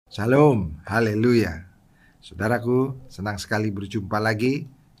Shalom, haleluya. Saudaraku, senang sekali berjumpa lagi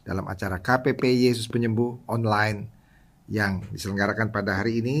dalam acara KPP Yesus Penyembuh online yang diselenggarakan pada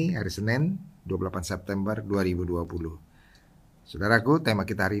hari ini, hari Senin, 28 September 2020. Saudaraku, tema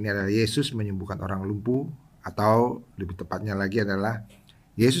kita hari ini adalah Yesus menyembuhkan orang lumpuh, atau lebih tepatnya lagi adalah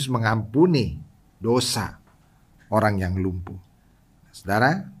Yesus mengampuni dosa orang yang lumpuh.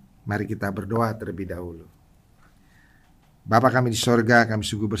 Saudara, mari kita berdoa terlebih dahulu. Bapa kami di sorga, kami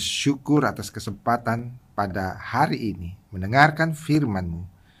sungguh bersyukur atas kesempatan pada hari ini mendengarkan firman-Mu.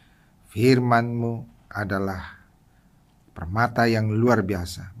 Firman-Mu adalah permata yang luar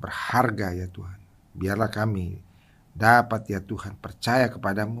biasa, berharga ya Tuhan. Biarlah kami dapat ya Tuhan percaya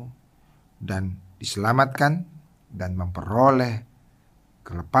kepadamu dan diselamatkan dan memperoleh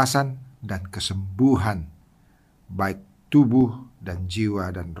kelepasan dan kesembuhan baik tubuh dan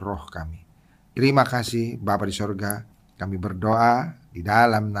jiwa dan roh kami. Terima kasih Bapa di sorga. Kami berdoa di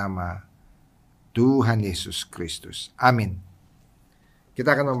dalam nama Tuhan Yesus Kristus. Amin.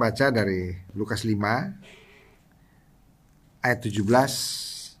 Kita akan membaca dari Lukas 5 ayat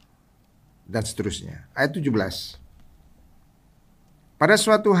 17 dan seterusnya. Ayat 17. Pada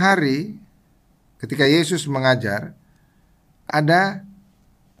suatu hari ketika Yesus mengajar, ada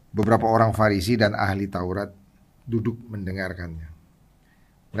beberapa orang Farisi dan ahli Taurat duduk mendengarkannya.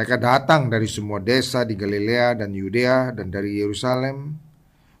 Mereka datang dari semua desa di Galilea dan Yudea dan dari Yerusalem.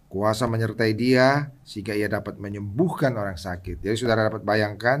 Kuasa menyertai dia sehingga ia dapat menyembuhkan orang sakit. Jadi saudara dapat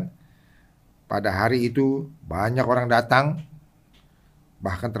bayangkan, pada hari itu banyak orang datang,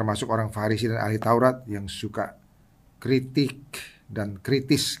 bahkan termasuk orang Farisi dan ahli Taurat yang suka kritik dan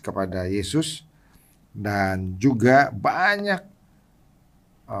kritis kepada Yesus. Dan juga banyak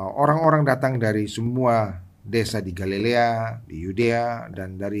orang-orang datang dari semua desa di Galilea, di Yudea,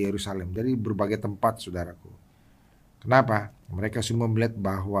 dan dari Yerusalem, dari berbagai tempat, saudaraku. Kenapa? Mereka semua melihat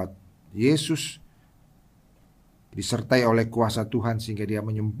bahwa Yesus disertai oleh kuasa Tuhan sehingga dia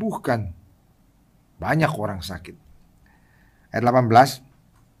menyembuhkan banyak orang sakit. Ayat 18.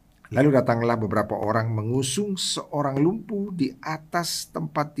 Lalu datanglah beberapa orang mengusung seorang lumpuh di atas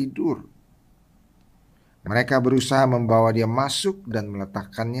tempat tidur. Mereka berusaha membawa dia masuk dan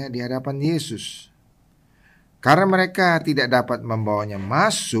meletakkannya di hadapan Yesus. Karena mereka tidak dapat membawanya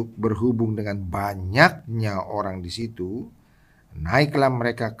masuk berhubung dengan banyaknya orang di situ, naiklah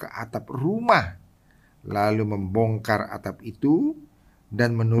mereka ke atap rumah, lalu membongkar atap itu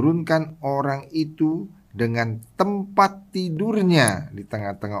dan menurunkan orang itu dengan tempat tidurnya di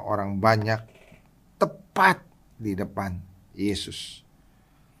tengah-tengah orang banyak, tepat di depan Yesus.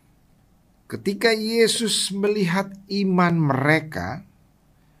 Ketika Yesus melihat iman mereka,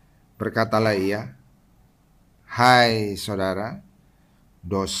 berkatalah ia, "Hai saudara,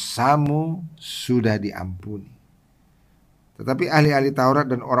 dosamu sudah diampuni." Tetapi ahli-ahli Taurat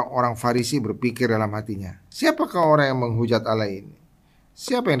dan orang-orang Farisi berpikir dalam hatinya, siapakah orang yang menghujat Allah ini?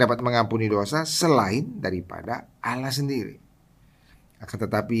 Siapa yang dapat mengampuni dosa selain daripada Allah sendiri? Akan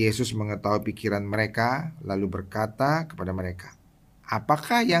tetapi Yesus mengetahui pikiran mereka, lalu berkata kepada mereka,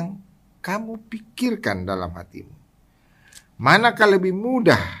 "Apakah yang kamu pikirkan dalam hatimu? Manakah lebih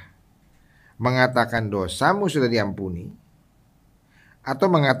mudah mengatakan dosamu sudah diampuni, atau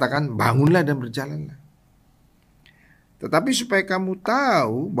mengatakan bangunlah dan berjalanlah? Tetapi supaya kamu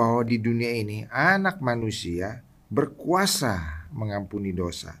tahu bahwa di dunia ini anak manusia berkuasa mengampuni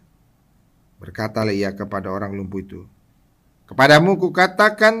dosa." Berkatalah ia kepada orang lumpuh itu, "Kepadamu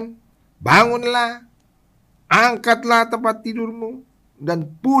kukatakan, bangunlah, angkatlah tempat tidurmu, dan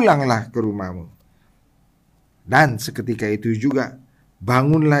pulanglah ke rumahmu." Dan seketika itu juga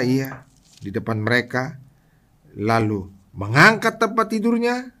bangunlah ia di depan mereka, lalu mengangkat tempat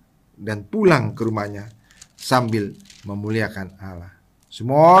tidurnya dan pulang ke rumahnya sambil memuliakan Allah.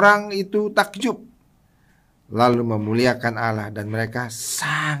 Semua orang itu takjub, lalu memuliakan Allah, dan mereka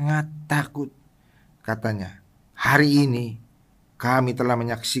sangat takut. Katanya, "Hari ini kami telah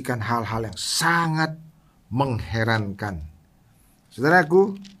menyaksikan hal-hal yang sangat mengherankan."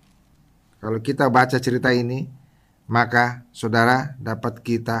 Saudaraku, kalau kita baca cerita ini, maka saudara dapat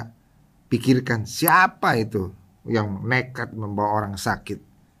kita pikirkan, siapa itu yang nekat membawa orang sakit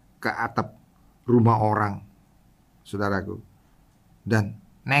ke atap rumah orang, saudaraku, dan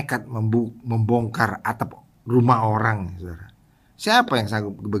nekat membongkar atap rumah orang, saudara. Siapa yang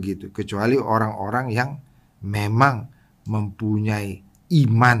sanggup begitu? Kecuali orang-orang yang memang mempunyai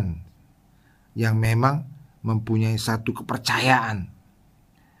iman, yang memang mempunyai satu kepercayaan.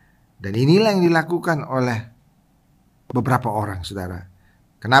 Dan inilah yang dilakukan oleh beberapa orang, saudara.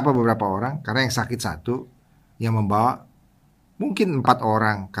 Kenapa beberapa orang? Karena yang sakit satu, yang membawa mungkin 4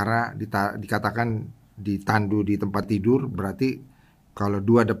 orang, karena dikatakan ditandu di tempat tidur, berarti Kalau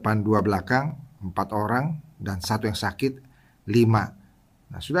 2 depan 2 belakang, 4 orang, dan 1 yang sakit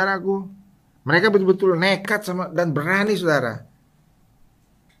 5. Nah saudaraku, mereka betul-betul nekat dan berani saudara.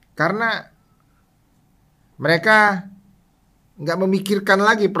 Karena mereka nggak memikirkan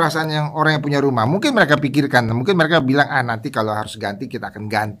lagi perasaan yang orang yang punya rumah. Mungkin mereka pikirkan, mungkin mereka bilang, nanti kalau harus ganti kita akan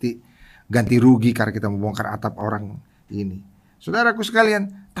ganti rugi karena kita membongkar atap orang ini. Saudaraku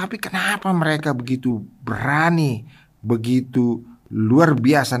sekalian, tapi kenapa mereka begitu berani, begitu luar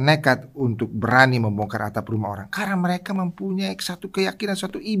biasa nekat untuk berani membongkar atap rumah orang? Karena mereka mempunyai satu keyakinan,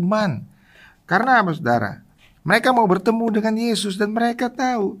 satu iman. Karena apa saudara? Mereka mau bertemu dengan Yesus dan mereka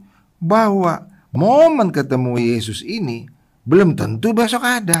tahu bahwa momen ketemu Yesus ini belum tentu besok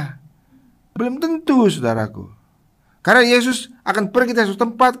ada. Belum tentu saudaraku. Karena Yesus akan pergi dari satu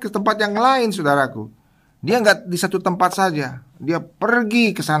tempat ke tempat yang lain saudaraku. Dia nggak di satu tempat saja. Dia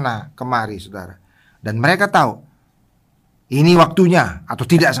pergi ke sana kemari saudara. Dan mereka tahu ini waktunya atau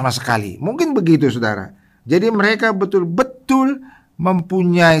tidak sama sekali. Mungkin begitu saudara. Jadi mereka betul-betul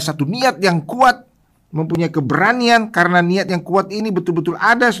mempunyai satu niat yang kuat, mempunyai keberanian, karena niat yang kuat ini betul-betul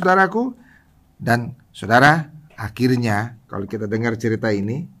ada saudaraku. Dan saudara, akhirnya kalau kita dengar cerita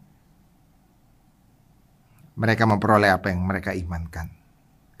ini, mereka memperoleh apa yang mereka imankan.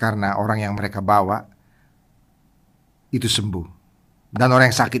 Karena orang yang mereka bawa itu sembuh. Dan orang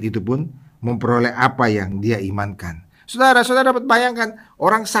yang sakit itu pun memperoleh apa yang dia imankan. Saudara dapat bayangkan,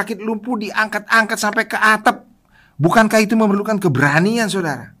 orang sakit lumpuh diangkat-angkat sampai ke atap. Bukankah itu memerlukan keberanian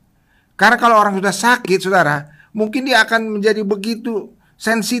saudara? Karena kalau orang sudah sakit saudara, mungkin dia akan menjadi begitu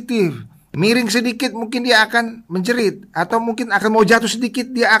sensitif. Miring sedikit mungkin dia akan menjerit, atau mungkin akan mau jatuh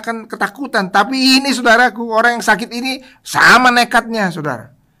sedikit dia akan ketakutan. Tapi ini saudaraku, orang yang sakit ini sama nekatnya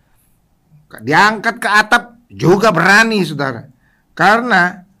saudara. Diangkat ke atap juga berani saudara.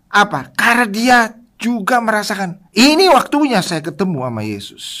 Karena apa? Karena dia juga merasakan, ini waktunya saya ketemu sama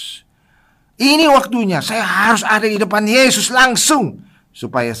Yesus. Ini waktunya saya harus ada di depan Yesus langsung,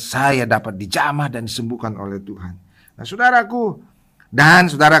 supaya saya dapat dijamah dan disembuhkan oleh Tuhan. Nah saudaraku,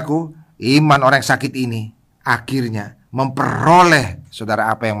 iman orang sakit ini akhirnya memperoleh saudara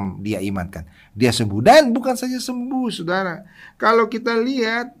apa yang dia imankan. Dia sembuh, dan bukan saja sembuh saudara. Kalau kita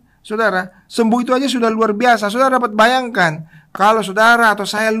lihat saudara, sembuh itu aja sudah luar biasa. Saudara dapat bayangkan, kalau saudara atau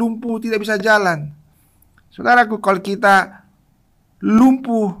saya lumpuh tidak bisa jalan. Saudaraku, kalau kita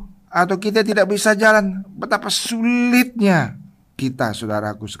lumpuh atau kita tidak bisa jalan, betapa sulitnya kita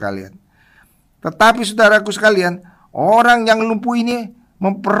saudaraku sekalian. Tetapi saudaraku sekalian, orang yang lumpuh ini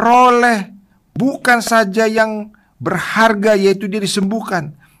memperoleh bukan saja yang berharga, yaitu dia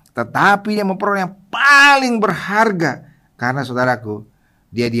disembuhkan, tetapi dia memperoleh yang paling berharga. Karena saudaraku,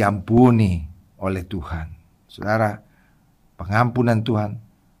 dia diampuni oleh Tuhan. Saudara, pengampunan Tuhan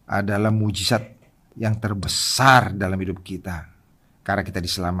adalah mujizat yang terbesar dalam hidup kita, karena kita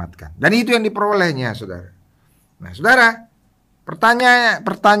diselamatkan. Dan itu yang diperolehnya saudara. Nah saudara,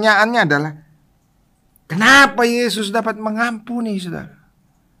 pertanyaannya adalah, kenapa Yesus dapat mengampuni saudara?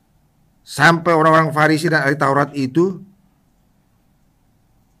 Sampai orang-orang Farisi dan ahli Taurat itu,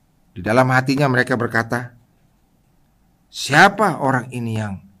 di dalam hatinya mereka berkata, siapa orang ini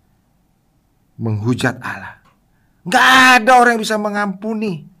yang menghujat Allah? Gak ada orang yang bisa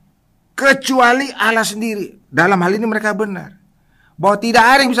mengampuni kecuali Allah sendiri. Dalam hal ini mereka benar, bahwa tidak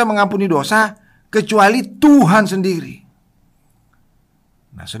ada yang bisa mengampuni dosa kecuali Tuhan sendiri.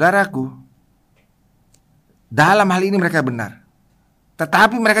 Nah saudaraku, dalam hal ini mereka benar,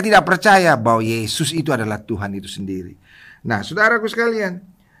 tetapi mereka tidak percaya bahwa Yesus itu adalah Tuhan itu sendiri. Nah saudaraku sekalian,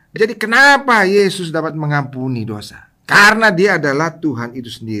 jadi kenapa Yesus dapat mengampuni dosa? Karena dia adalah Tuhan itu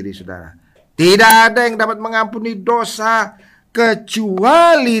sendiri saudara. Tidak ada yang dapat mengampuni dosa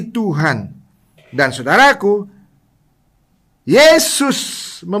kecuali Tuhan. Dan saudaraku, Yesus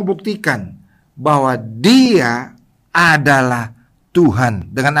membuktikan bahwa dia adalah Tuhan.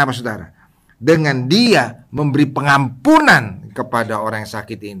 Dengan apa saudara? Dengan dia memberi pengampunan kepada orang yang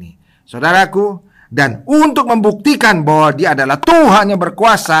sakit ini, saudaraku. Dan untuk membuktikan bahwa dia adalah Tuhan yang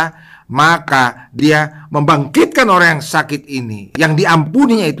berkuasa, maka dia membangkitkan orang yang sakit ini, yang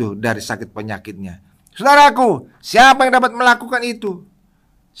diampuninya itu dari sakit penyakitnya. Saudaraku, siapa yang dapat melakukan itu?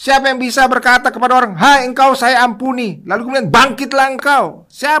 Siapa yang bisa berkata kepada orang, hai engkau saya ampuni, lalu kemudian bangkitlah engkau?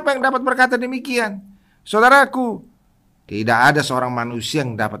 Siapa yang dapat berkata demikian? Saudaraku, tidak ada seorang manusia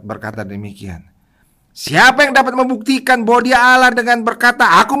yang dapat berkata demikian. Siapa yang dapat membuktikan bahwa dia Allah dengan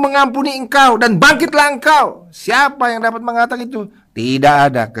berkata, aku mengampuni engkau dan bangkitlah engkau? Siapa yang dapat mengatakan itu? Tidak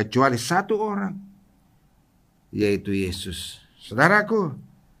ada kecuali satu orang, yaitu Yesus. Saudaraku,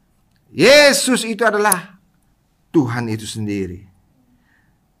 Yesus itu adalah Tuhan itu sendiri.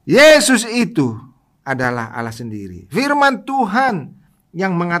 Yesus itu adalah Allah sendiri. Firman Tuhan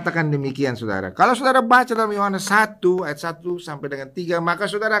yang mengatakan demikian, saudara. Kalau saudara baca dalam Yohanes 1 ayat 1 sampai dengan 3, maka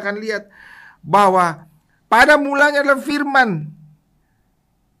saudara akan lihat bahwa pada mulanya adalah firman.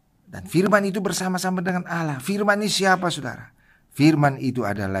 Dan firman itu bersama-sama dengan Allah. Firman ini siapa, saudara? Firman itu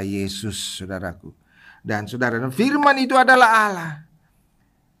adalah Yesus, saudaraku. Dan saudara, firman itu adalah Allah.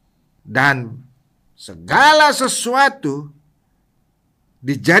 Dan segala sesuatu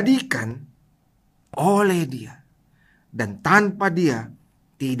dijadikan oleh Dia. Dan tanpa Dia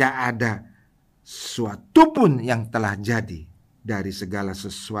tidak ada sesuatu pun yang telah jadi dari segala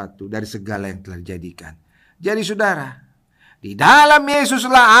sesuatu, dari segala yang telah dijadikan. Jadi saudara, di dalam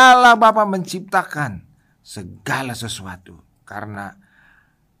Yesuslah Allah Bapa menciptakan segala sesuatu. Karena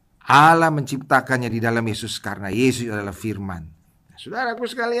Allah menciptakannya di dalam Yesus, karena Yesus adalah firman. Saudaraku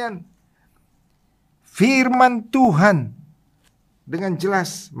sekalian, firman Tuhan dengan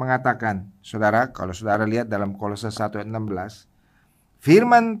jelas mengatakan, saudara, kalau saudara lihat dalam Kolose 1 ayat 16,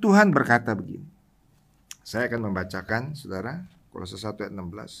 firman Tuhan berkata begini. Saya akan membacakan, saudara, Kolose 1 ayat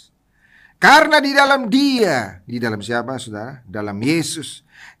 16. Karena di dalam Dia, di dalam siapa, saudara? Dalam Yesus.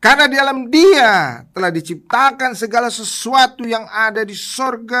 Karena di dalam Dia telah diciptakan segala sesuatu yang ada di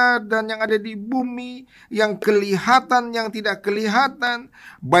sorga dan yang ada di bumi, yang kelihatan, yang tidak kelihatan,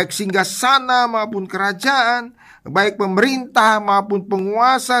 baik singgasana maupun kerajaan, baik pemerintah maupun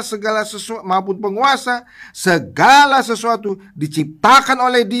penguasa, segala sesuatu diciptakan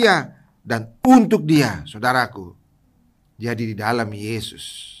oleh Dia dan untuk Dia, saudaraku. Jadi di dalam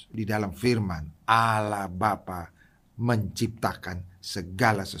Yesus, di dalam firman, Allah Bapa menciptakan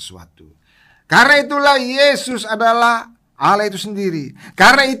segala sesuatu. Karena itulah Yesus adalah Allah itu sendiri.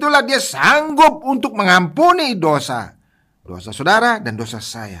 Karena itulah Dia sanggup untuk mengampuni dosa saudara dan dosa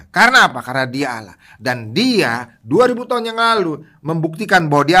saya. Karena apa? Karena Dia Allah. Dan Dia 2000 tahun yang lalu membuktikan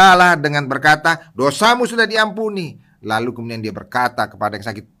bahwa Dia Allah dengan berkata, dosamu sudah diampuni. Lalu kemudian Dia berkata kepada yang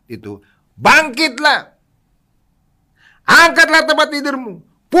sakit itu, bangkitlah, angkatlah tempat tidurmu,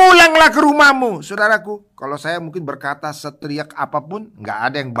 pulanglah ke rumahmu. Saudaraku, kalau saya mungkin berkata seteriak apapun, nggak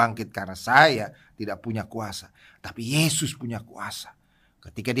ada yang bangkit karena saya tidak punya kuasa. Tapi Yesus punya kuasa.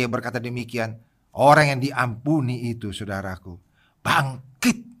 Ketika Dia berkata demikian, orang yang diampuni itu, saudaraku,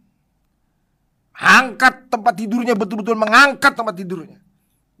 bangkit, angkat tempat tidurnya, betul-betul mengangkat tempat tidurnya,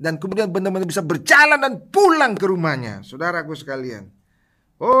 dan kemudian benar-benar bisa berjalan dan pulang ke rumahnya. Saudaraku sekalian,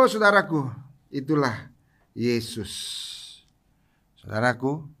 oh saudaraku, itulah Yesus.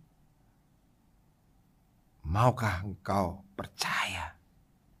 Saudaraku, maukah engkau percaya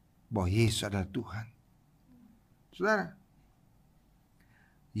bahwa Yesus adalah Tuhan? Saudara,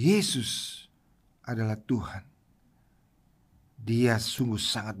 Yesus adalah Tuhan. Dia sungguh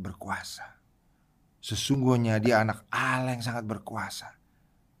sangat berkuasa. Sesungguhnya Dia anak Allah yang sangat berkuasa.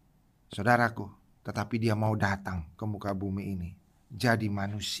 Saudaraku, tetapi Dia mau datang ke muka bumi ini jadi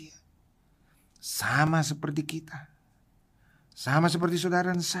manusia. Sama seperti kita. Sama seperti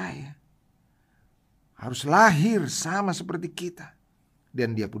saudara dan saya. Harus lahir sama seperti kita.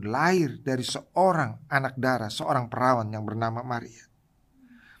 Dan Dia pun lahir dari seorang anak darah, seorang perawan yang bernama Maria.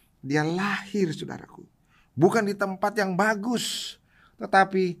 Dia lahir, saudaraku, bukan di tempat yang bagus,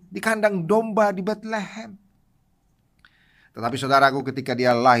 tetapi di kandang domba di Bethlehem. Tetapi saudaraku, ketika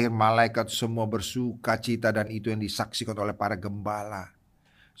Dia lahir, malaikat semua bersuka cita, dan itu yang disaksikan oleh para gembala.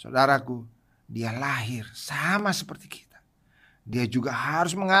 Saudaraku, Dia lahir sama seperti kita. Dia juga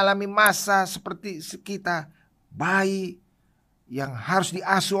harus mengalami masa seperti kita, bayi yang harus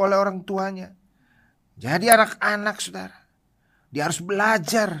diasuh oleh orang tuanya. Jadi anak-anak, saudara, dia harus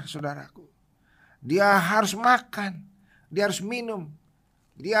belajar, saudaraku. Dia harus makan, dia harus minum,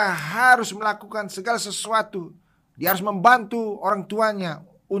 dia harus melakukan segala sesuatu. Dia harus membantu orang tuanya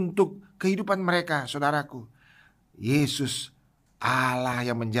untuk kehidupan mereka, saudaraku. Yesus Allah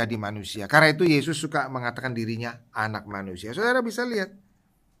yang menjadi manusia. Karena itu Yesus suka mengatakan dirinya anak manusia. Saudara bisa lihat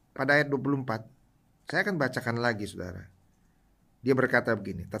pada ayat 24. Saya akan bacakan lagi, saudara. Dia berkata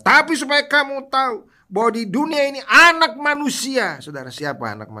begini, tetapi supaya kamu tahu bahwa di dunia ini anak manusia. Saudara,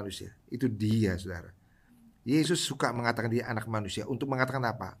 siapa anak manusia? Itu Dia, saudara. Yesus suka mengatakan dia anak manusia. Untuk mengatakan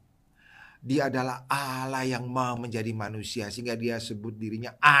apa? Dia adalah Allah yang mau menjadi manusia, sehingga Dia sebut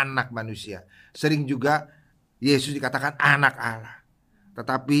dirinya anak manusia. Sering juga Yesus dikatakan anak Allah.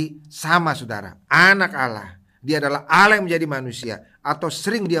 Tetapi sama, saudara, anak Allah. Dia adalah Allah yang menjadi manusia. Atau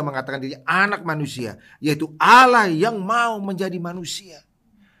sering Dia mengatakan dirinya anak manusia, yaitu Allah yang mau menjadi manusia.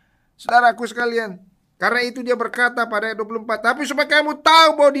 Saudaraku sekalian, karena itu Dia berkata pada ayat 24, tapi supaya kamu tahu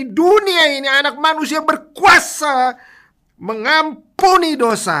bahwa di dunia ini anak manusia berkuasa mengampuni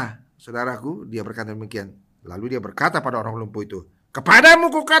dosa. Saudaraku, Dia berkata demikian. Lalu Dia berkata pada orang lumpuh itu, kepadamu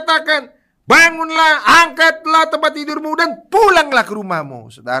kukatakan, Bangunlah, angkatlah tempat tidurmu dan pulanglah ke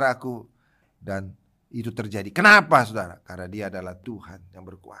rumahmu, saudaraku. Dan itu terjadi. Kenapa, saudara? Karena dia adalah Tuhan yang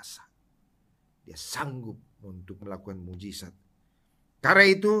berkuasa. Dia sanggup untuk melakukan mujizat. Karena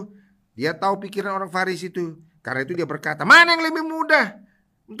itu dia tahu pikiran orang Farisi itu. Karena itu dia berkata, mana yang lebih mudah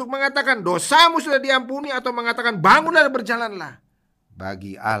untuk mengatakan dosamu sudah diampuni, atau mengatakan bangunlah dan berjalanlah?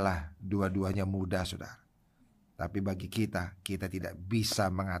 Bagi Allah dua-duanya mudah, saudara. Tapi bagi kita tidak bisa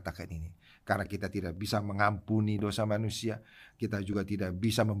mengatakan ini. Karena kita tidak bisa mengampuni dosa manusia. Kita juga tidak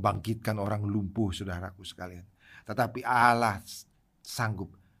bisa membangkitkan orang lumpuh, saudaraku sekalian. Tetapi Allah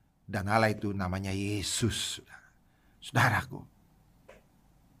sanggup. Dan Allah itu namanya Yesus, saudara. Saudaraku,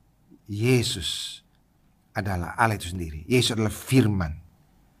 Yesus adalah Allah itu sendiri. Yesus adalah firman.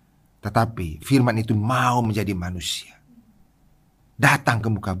 Tetapi firman itu mau menjadi manusia. Datang ke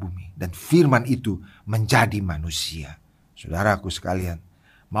muka bumi. Dan firman itu menjadi manusia. Saudaraku sekalian,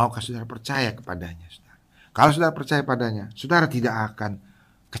 maukah saudara percaya kepadanya, saudara? Kalau saudara percaya padanya, saudara tidak akan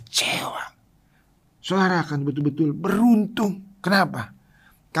kecewa. Saudara akan betul-betul beruntung. Kenapa?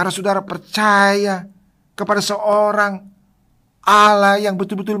 Karena saudara percaya kepada seorang Allah yang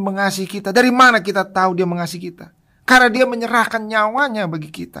betul-betul mengasihi kita. Dari mana kita tahu dia mengasihi kita? Karena dia menyerahkan nyawanya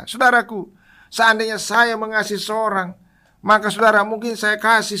bagi kita. Saudaraku, seandainya saya mengasihi seorang, maka saudara, mungkin saya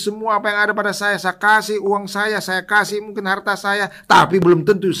kasih semua apa yang ada pada saya. Saya kasih uang saya kasih mungkin harta saya. Tapi belum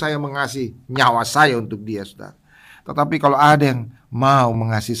tentu saya mengasihi nyawa saya untuk dia, saudara. Tetapi kalau ada yang mau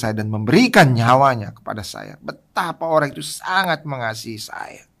mengasihi saya dan memberikan nyawanya kepada saya, betapa orang itu sangat mengasihi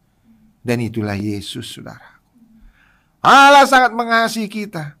saya. Dan itulah Yesus, saudara. Allah sangat mengasihi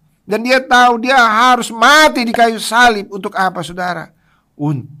kita. Dan dia tahu dia harus mati di kayu salib. Untuk apa, saudara?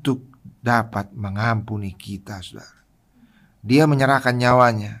 Untuk dapat mengampuni kita, saudara. Dia menyerahkan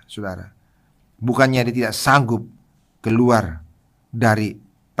nyawanya, saudara. Bukannya dia tidak sanggup keluar dari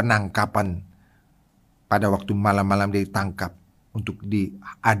penangkapan pada waktu malam-malam dia ditangkap untuk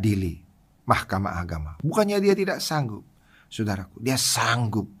diadili mahkamah agama. Bukannya dia tidak sanggup, saudaraku. Dia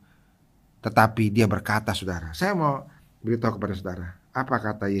sanggup. Tetapi dia berkata, saudara. Saya mau beritahu kepada saudara. Apa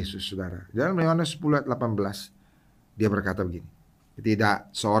kata Yesus, saudara? Dalam Yohanes 10 ayat 18. Dia berkata begini. Tidak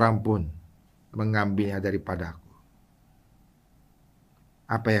seorang pun mengambilnya daripadaku.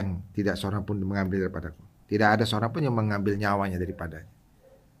 Apa yang tidak seorang pun mengambil daripadaku? Tidak ada seorang pun yang mengambil nyawanya daripadanya.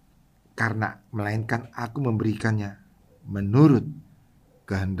 Karena melainkan aku memberikannya menurut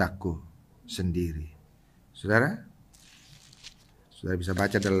kehendakku sendiri. Saudara bisa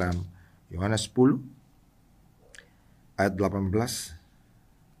baca dalam Yohanes 10 ayat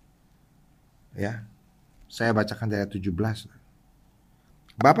 18. Ya. Saya bacakan dari ayat 17.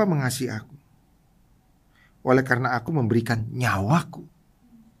 Bapa mengasihi aku oleh karena aku memberikan nyawaku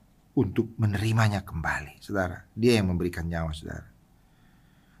untuk menerimanya kembali. Saudara, dia yang memberikan nyawa, saudara.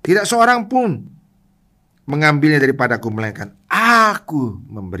 Tidak seorang pun mengambilnya daripadaku, melainkan aku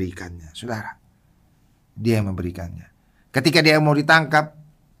memberikannya. Saudara, dia yang memberikannya. Ketika dia mau ditangkap,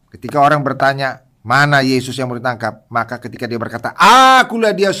 ketika orang bertanya, mana Yesus yang mau ditangkap? Maka ketika dia berkata,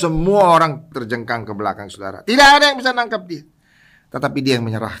 akulah dia, semua orang terjengkang ke belakang, saudara. Tidak ada yang bisa nangkap dia. Tetapi dia yang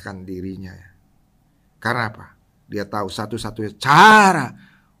menyerahkan dirinya. Karena apa? Dia tahu satu-satunya cara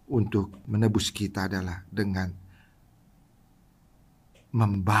untuk menebus kita adalah dengan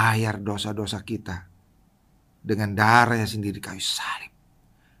membayar dosa-dosa kita dengan darahnya sendiri kayu salib.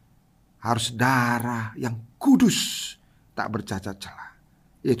 Harus darah yang kudus, tak bercacat celah,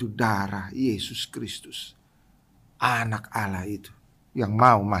 yaitu darah Yesus Kristus, anak Allah itu yang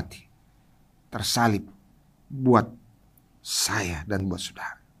mau mati, tersalib buat saya dan buat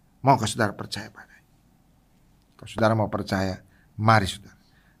saudara. Maukah saudara percaya padanya? Kalau saudara mau percaya, mari saudara,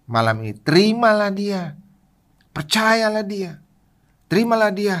 malam ini terimalah dia, percayalah dia, terimalah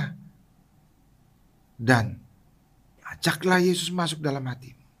dia, dan ajaklah Yesus masuk dalam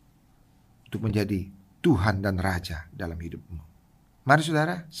hatimu untuk menjadi Tuhan dan Raja dalam hidupmu. Mari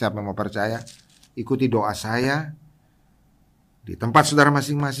saudara, siapa yang mau percaya, ikuti doa saya di tempat saudara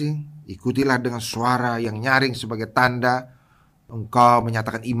masing-masing. Ikutilah dengan suara yang nyaring sebagai tanda engkau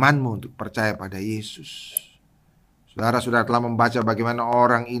menyatakan imanmu untuk percaya pada Yesus. Saudara telah membaca bagaimana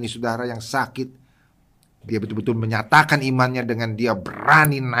orang ini, saudara, yang sakit, dia betul-betul menyatakan imannya dengan dia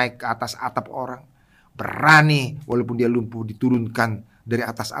berani naik ke atas atap orang. Berani walaupun dia lumpuh diturunkan dari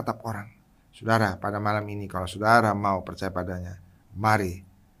atas atap orang. Saudara, pada malam ini kalau saudara mau percaya padanya, mari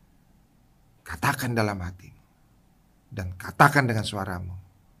katakan dalam hatimu dan katakan dengan suaramu.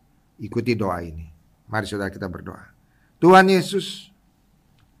 Ikuti doa ini. Mari saudara kita berdoa. Tuhan Yesus,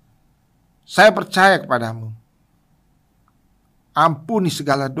 saya percaya kepadamu. Ampuni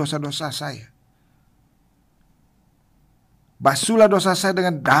segala dosa-dosa saya. Basuhlah dosa saya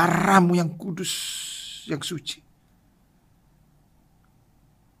dengan darah-Mu yang kudus, yang suci.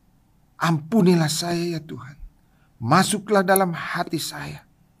 Ampunilah saya ya Tuhan. Masuklah dalam hati saya.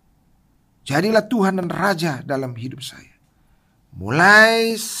 Jadilah Tuhan dan Raja dalam hidup saya.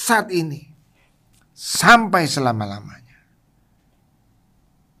 Mulai saat ini sampai selama-lamanya.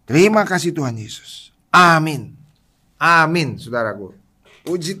 Terima kasih Tuhan Yesus. Amin. Amin, saudaraku.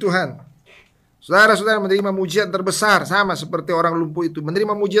 Puji Tuhan. Saudara-saudara menerima mujizat terbesar, sama seperti orang lumpuh itu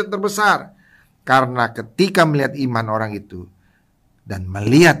menerima mujizat terbesar. Karena ketika melihat iman orang itu dan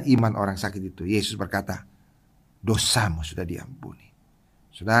melihat iman orang sakit itu, Yesus berkata, dosamu sudah diampuni.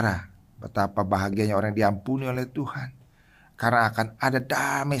 Saudara, betapa bahagianya orang diampuni oleh Tuhan. Karena akan ada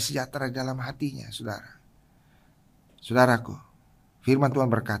damai sejahtera dalam hatinya, saudara. Saudaraku, firman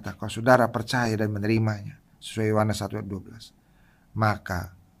Tuhan berkata, kalau saudara percaya dan menerimanya, sesuai Yohanes 1 ayat 12,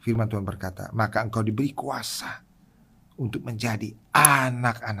 maka firman Tuhan berkata, maka engkau diberi kuasa untuk menjadi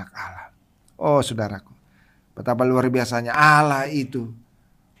anak-anak Allah. Oh saudaraku, betapa luar biasanya Allah itu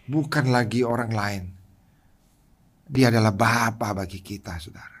bukan lagi orang lain. Dia adalah Bapa bagi kita,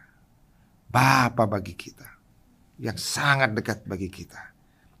 saudara. Bapa bagi kita, yang sangat dekat bagi kita.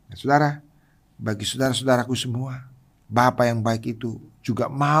 Nah, saudara, bagi saudara-saudaraku semua, Bapa yang baik itu juga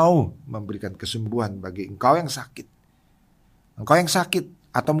mau memberikan kesembuhan bagi engkau yang sakit. Engkau yang sakit,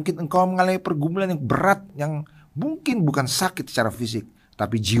 atau mungkin engkau mengalami pergumulan yang berat, yang mungkin bukan sakit secara fisik,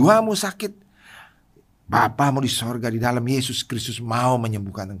 tapi jiwamu sakit. Bapamu di sorga di dalam Yesus Kristus mau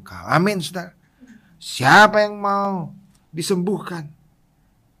menyembuhkan engkau. Amin, saudara. Siapa yang mau disembuhkan,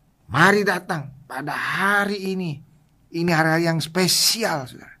 mari datang pada hari ini. Ini hari yang spesial,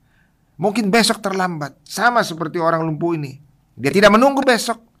 saudara. Mungkin besok terlambat, sama seperti orang lumpuh ini. Dia tidak menunggu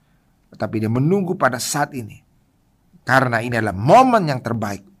besok, tetapi dia menunggu pada saat ini. Karena ini adalah momen yang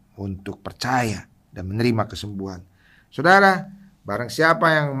terbaik untuk percaya dan menerima kesembuhan. Saudara, barang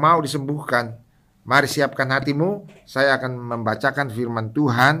siapa yang mau disembuhkan, mari siapkan hatimu. Saya akan membacakan firman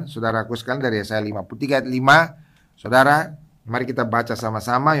Tuhan, saudaraku sekalian, dari Yesaya 53 ayat 5. Saudara, mari kita baca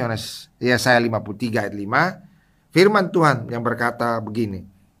sama-sama Yesaya 53 ayat 5. Firman Tuhan yang berkata begini,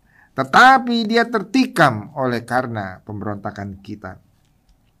 tetapi dia tertikam oleh karena pemberontakan kita.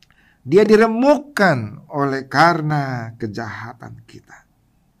 Dia diremukkan oleh karena kejahatan kita.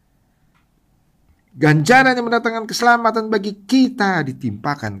 Ganjaran yang mendatangkan keselamatan bagi kita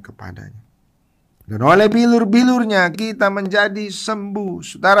ditimpakan kepadanya. Dan oleh bilur-bilurnya kita menjadi sembuh.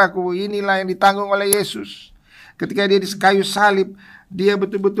 Saudaraku, inilah yang ditanggung oleh Yesus. Ketika dia di kayu salib, dia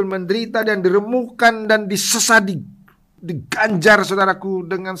betul-betul menderita dan diremukkan dan disesah, diganjar, saudaraku,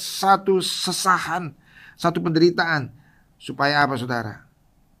 dengan satu sesahan, satu penderitaan. Supaya apa, saudara?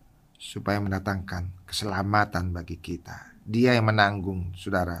 Supaya mendatangkan keselamatan bagi kita. Dia yang menanggung,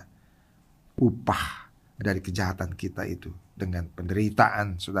 saudara, upah dari kejahatan kita itu dengan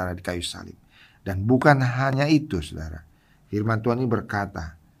penderitaan, saudara, di kayu salib. Dan bukan hanya itu, saudara. Firman Tuhan ini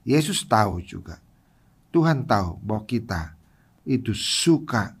berkata, Yesus tahu juga, Tuhan tahu bahwa kita itu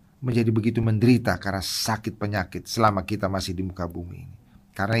suka menjadi begitu menderita karena sakit penyakit selama kita masih di muka bumi ini.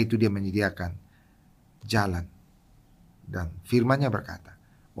 Karena itu dia menyediakan jalan. Dan firman-Nya berkata,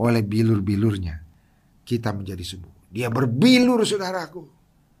 oleh bilur-bilurnya kita menjadi sembuh. Dia berbilur, saudaraku.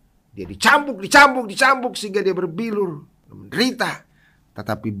 Dia dicambuk sehingga dia berbilur, menderita.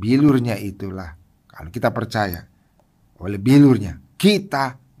 Tetapi bilurnya itulah, kalau kita percaya, oleh bilurnya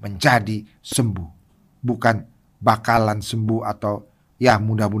kita menjadi sembuh. Bukan bakalan sembuh atau ya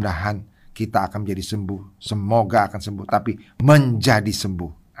mudah-mudahan kita akan menjadi sembuh, semoga akan sembuh, tapi menjadi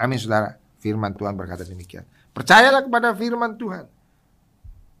sembuh. Amin, saudara. Firman Tuhan berkata demikian. Percayalah kepada firman Tuhan.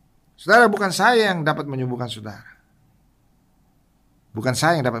 Saudara, bukan saya yang dapat menyembuhkan saudara. Bukan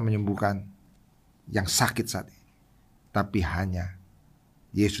saya yang dapat menyembuhkan yang sakit saat ini, tapi hanya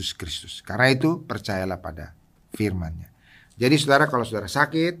Yesus Kristus. Karena itu percayalah pada firman-Nya. Jadi saudara, kalau saudara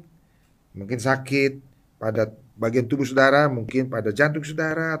sakit, mungkin sakit pada bagian tubuh saudara, mungkin pada jantung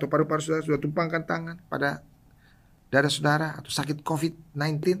saudara atau paru-paru saudara, sudah tumpangkan tangan pada dada saudara. Atau sakit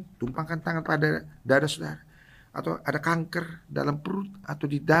COVID-19, tumpangkan tangan pada dada saudara. Atau ada kanker dalam perut atau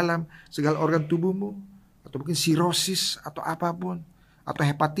di dalam segala organ tubuhmu, atau mungkin sirosis atau apapun, atau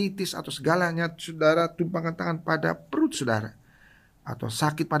hepatitis atau segalanya, saudara tumpangkan tangan pada perut saudara. Atau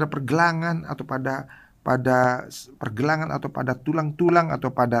sakit pada pergelangan atau pada pergelangan atau pada tulang-tulang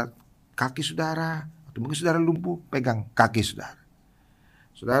atau pada kaki saudara, atau mungkin saudara lumpuh, pegang kaki saudara.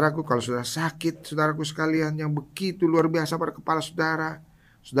 Saudaraku, kalau saudara sakit, saudaraku sekalian, yang begitu luar biasa pada kepala saudara,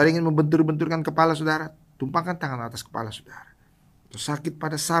 saudara ingin membentur-benturkan kepala saudara, tumpangkan tangan atas kepala saudara. Atau sakit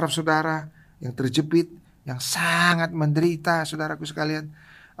pada saraf saudara yang terjepit, yang sangat menderita, saudaraku sekalian,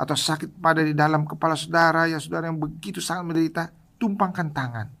 atau sakit pada di dalam kepala saudara, ya saudara yang begitu sangat menderita, tumpangkan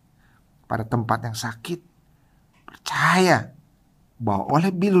tangan pada tempat yang sakit. Percaya bahwa oleh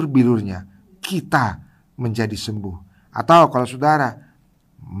bilur-bilurnya kita menjadi sembuh. Atau kalau saudara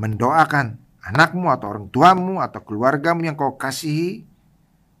mendoakan anakmu atau orang tuamu atau keluargamu yang kau kasihi,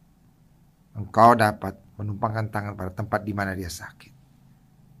 engkau dapat menumpangkan tangan pada tempat di mana dia sakit.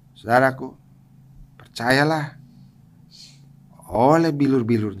 Saudaraku, percayalah, oleh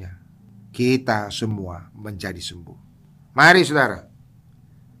bilur-bilurnya kita semua menjadi sembuh. Mari saudara,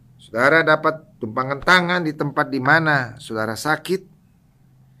 saudara dapat tumpangkan tangan di tempat di mana saudara sakit,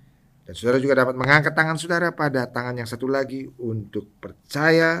 dan saudara juga dapat mengangkat tangan saudara pada tangan yang satu lagi untuk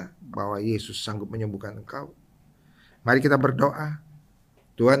percaya bahwa Yesus sanggup menyembuhkan engkau. Mari kita berdoa.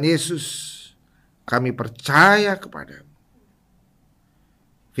 Tuhan Yesus, kami percaya kepadamu.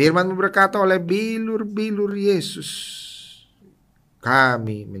 Firman-Mu berkata, oleh bilur-bilur Yesus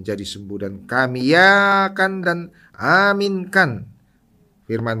kami menjadi sembuh, dan kami yakan dan aminkan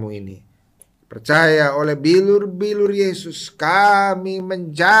firman-Mu ini. Percaya oleh bilur-bilur Yesus kami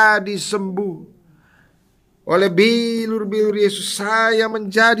menjadi sembuh. Oleh bilur-bilur Yesus saya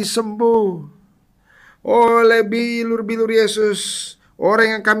menjadi sembuh. Oleh bilur-bilur Yesus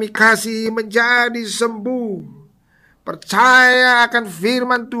orang yang kami kasih menjadi sembuh. Percaya akan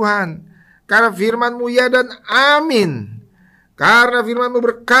firman Tuhan, karena firman-Mu ya dan amin. Karena firman-Mu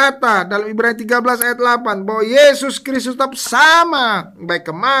berkata dalam Ibrani 13 ayat 8 bahwa Yesus Kristus tetap sama, baik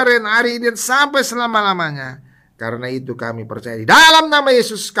kemarin, hari ini, dan sampai selama-lamanya. Karena itu kami percaya di dalam nama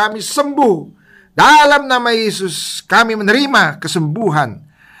Yesus kami sembuh. Dalam nama Yesus kami menerima kesembuhan.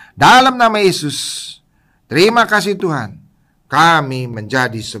 Dalam nama Yesus, terima kasih Tuhan, kami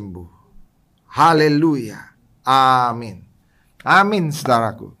menjadi sembuh. Haleluya. Amin. Amin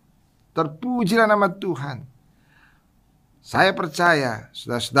saudaraku. Terpujilah nama Tuhan. Saya percaya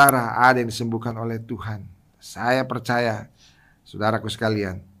saudara-saudara ada yang disembuhkan oleh Tuhan. Saya percaya saudaraku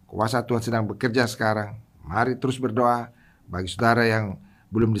sekalian, kuasa Tuhan sedang bekerja sekarang. Mari terus berdoa. Bagi saudara yang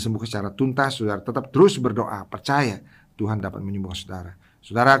belum disembuhkan secara tuntas, saudara tetap terus berdoa. Percaya Tuhan dapat menyembuhkan saudara.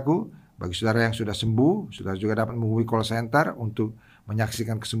 Saudaraku, bagi saudara yang sudah sembuh, saudara juga dapat menghubungi call center untuk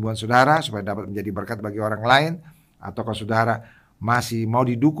menyaksikan kesembuhan saudara supaya dapat menjadi berkat bagi orang lain. Atau kalau saudara masih mau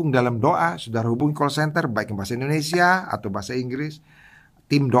didukung dalam doa, saudara hubungi call center baik bahasa Indonesia atau bahasa Inggris.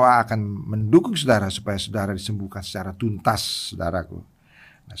 Tim doa akan mendukung saudara supaya saudara disembuhkan secara tuntas, saudaraku.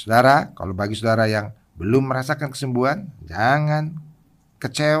 Nah, saudara, kalau bagi saudara yang belum merasakan kesembuhan, jangan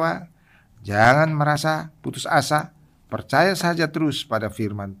kecewa, jangan merasa putus asa. Percaya saja terus pada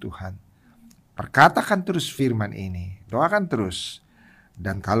firman Tuhan. Perkatakan terus firman ini, doakan terus.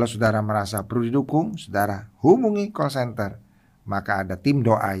 Dan kalau saudara merasa perlu didukung, saudara hubungi call center. Maka ada tim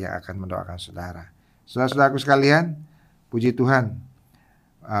doa yang akan mendoakan saudara. Saudara-saudaraku sekalian, puji Tuhan.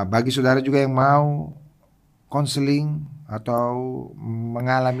 Bagi saudara juga yang mau konseling atau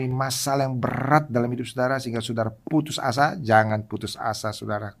mengalami masalah yang berat dalam hidup saudara sehingga saudara putus asa, jangan putus asa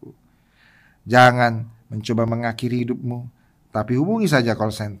saudaraku. Jangan mencoba mengakhiri hidupmu, tapi hubungi saja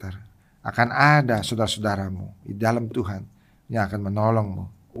call center. Akan ada saudara-saudaramu di dalam Tuhan yang akan menolongmu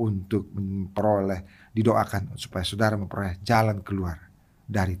untuk memperoleh, didoakan supaya saudara memperoleh jalan keluar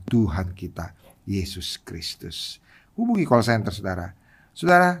dari Tuhan kita Yesus Kristus. Hubungi call center saudara.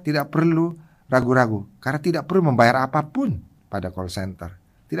 Saudara tidak perlu ragu-ragu, karena tidak perlu membayar apapun pada call center.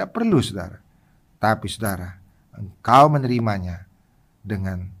 Tidak perlu saudara. Tapi saudara, engkau menerimanya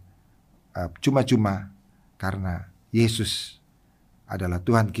dengan cuma-cuma, karena Yesus adalah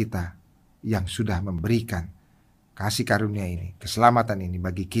Tuhan kita yang sudah memberikan kasih karunia ini, keselamatan ini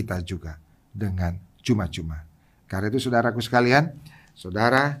bagi kita juga dengan cuma-cuma. Karena itu saudaraku sekalian,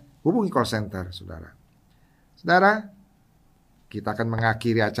 saudara hubungi call center saudara. Saudara, kita akan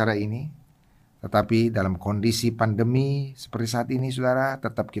mengakhiri acara ini. Tetapi dalam kondisi pandemi seperti saat ini saudara,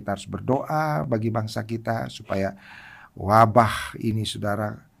 tetap kita harus berdoa bagi bangsa kita supaya wabah ini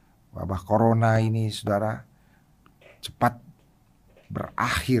saudara, wabah corona ini saudara, cepat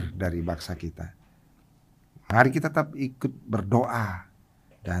berakhir dari bangsa kita. Mari kita tetap ikut berdoa.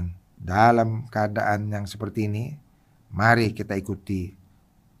 Dan dalam keadaan yang seperti ini, mari kita ikuti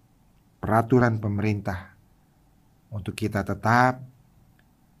peraturan pemerintah untuk kita tetap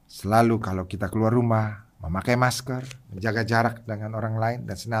selalu kalau kita keluar rumah memakai masker, menjaga jarak dengan orang lain,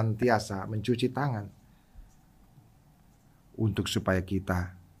 dan senantiasa mencuci tangan untuk supaya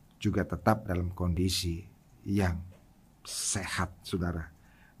kita juga tetap dalam kondisi yang sehat saudara,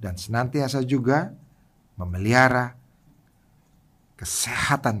 dan senantiasa juga memelihara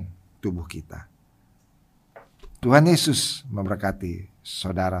kesehatan tubuh kita. Tuhan Yesus memberkati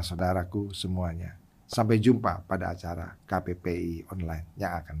saudara-saudaraku semuanya. Sampai jumpa pada acara KPPI online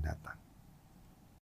yang akan datang.